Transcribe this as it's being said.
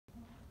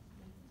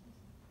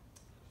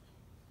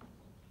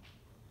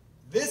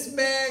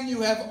man you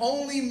have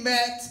only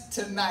met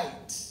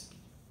tonight,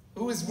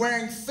 who is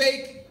wearing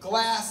fake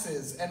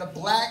glasses and a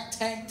black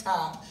tank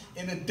top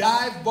in a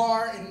dive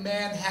bar in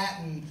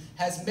Manhattan,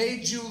 has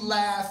made you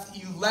laugh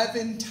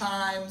 11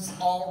 times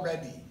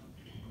already.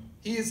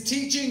 He is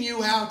teaching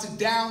you how to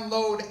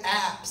download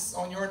apps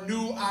on your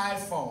new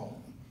iPhone.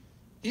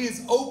 He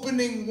is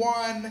opening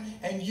one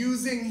and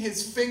using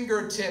his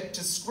fingertip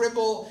to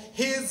scribble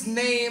his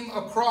name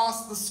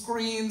across the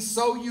screen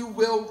so you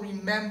will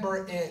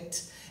remember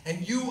it.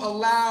 And you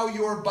allow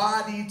your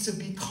body to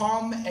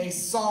become a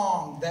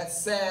song that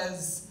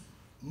says,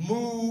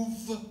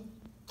 "Move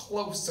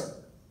closer."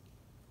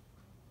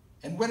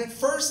 And when it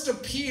first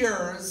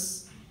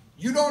appears,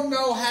 you don't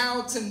know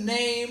how to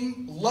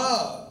name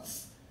love.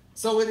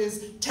 So it is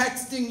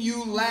texting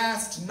you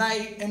last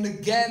night and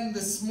again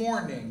this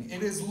morning.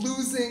 It is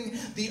losing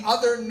the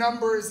other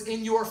numbers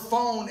in your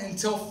phone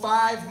until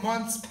 5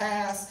 months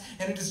pass,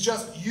 and it is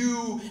just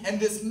you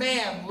and this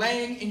man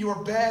laying in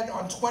your bed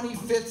on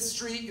 25th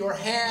Street, your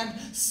hand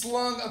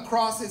slung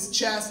across his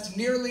chest,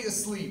 nearly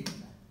asleep.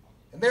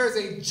 And there is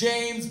a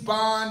James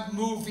Bond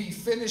movie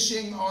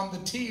finishing on the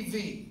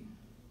TV.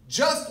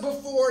 Just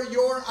before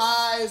your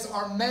eyes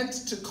are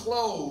meant to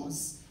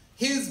close,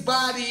 his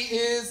body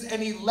is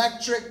an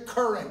electric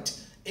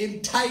current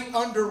in tight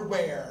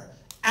underwear,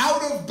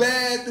 out of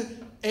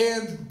bed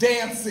and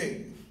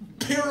dancing,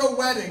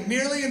 pirouetting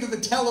nearly into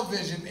the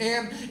television,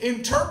 an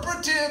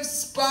interpretive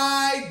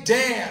spy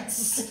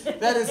dance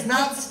that is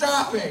not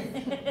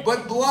stopping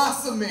but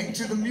blossoming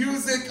to the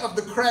music of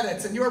the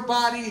credits. And your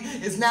body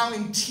is now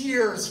in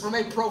tears from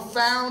a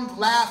profound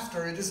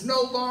laughter. It is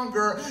no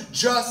longer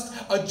just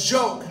a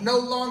joke, no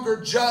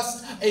longer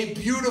just a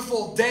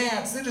beautiful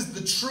dance. It is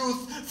the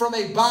truth from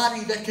a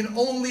body that can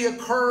only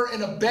occur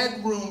in a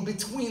bedroom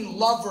between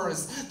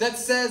lovers, that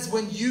says,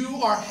 when you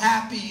are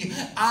happy,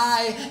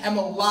 I am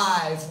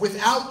alive.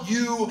 Without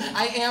you,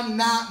 I am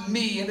not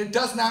me. And it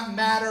does not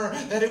matter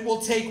that it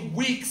will take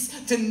weeks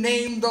to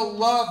name the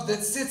love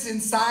that sits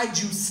inside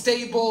you,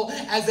 stable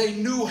as a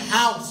new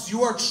house.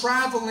 You are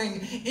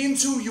traveling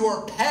into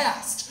your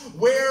past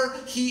where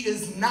he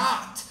is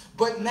not.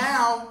 But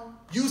now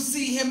you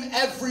see him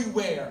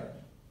everywhere.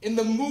 In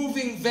the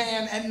moving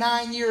van at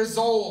 9 years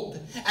old,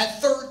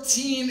 at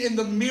 13 in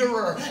the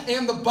mirror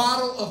and the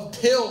bottle of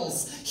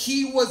pills.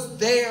 He was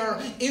there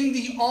in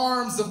the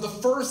arms of the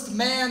first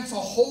man to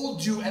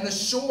hold you and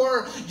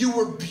assure you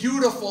were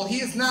beautiful. He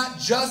is not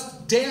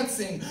just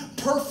dancing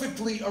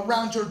perfectly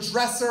around your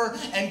dresser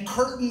and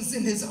curtains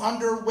in his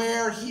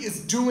underwear. He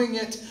is doing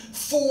it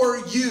for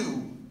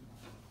you.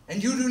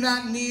 And you do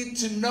not need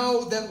to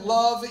know that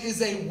love is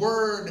a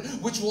word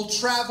which will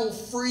travel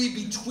free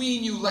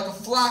between you like a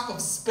flock of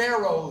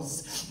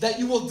sparrows, that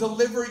you will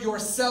deliver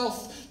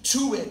yourself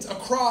to it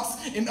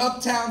across an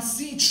uptown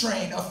C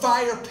train, a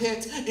fire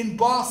pit in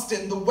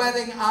Boston, the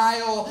wedding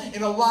aisle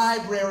in a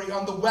library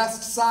on the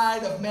west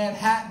side of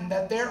Manhattan,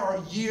 that there are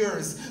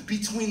years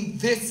between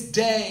this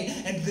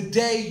day and the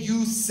day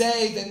you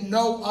say that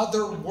no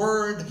other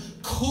word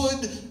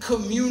could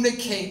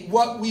communicate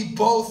what we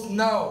both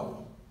know.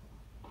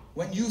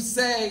 When you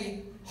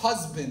say,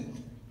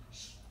 husband,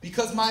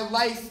 because my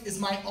life is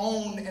my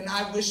own and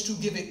I wish to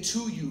give it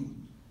to you,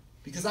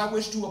 because I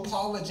wish to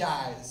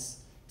apologize,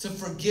 to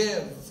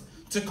forgive,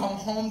 to come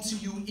home to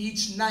you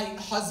each night,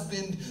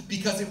 husband,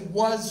 because it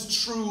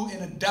was true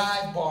in a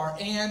dive bar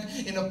and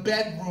in a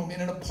bedroom,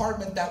 in an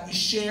apartment that we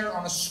share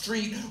on a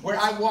street where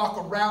I walk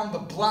around the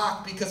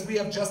block because we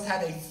have just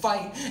had a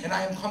fight and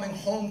I am coming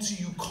home to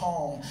you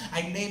calm.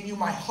 I name you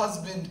my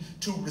husband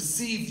to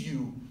receive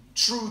you,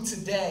 true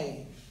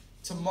today.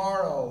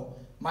 Tomorrow,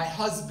 my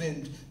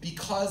husband,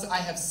 because I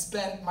have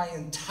spent my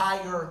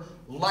entire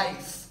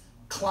life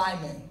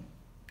climbing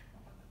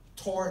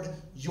toward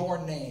your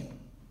name.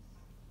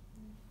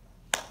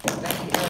 Thank you.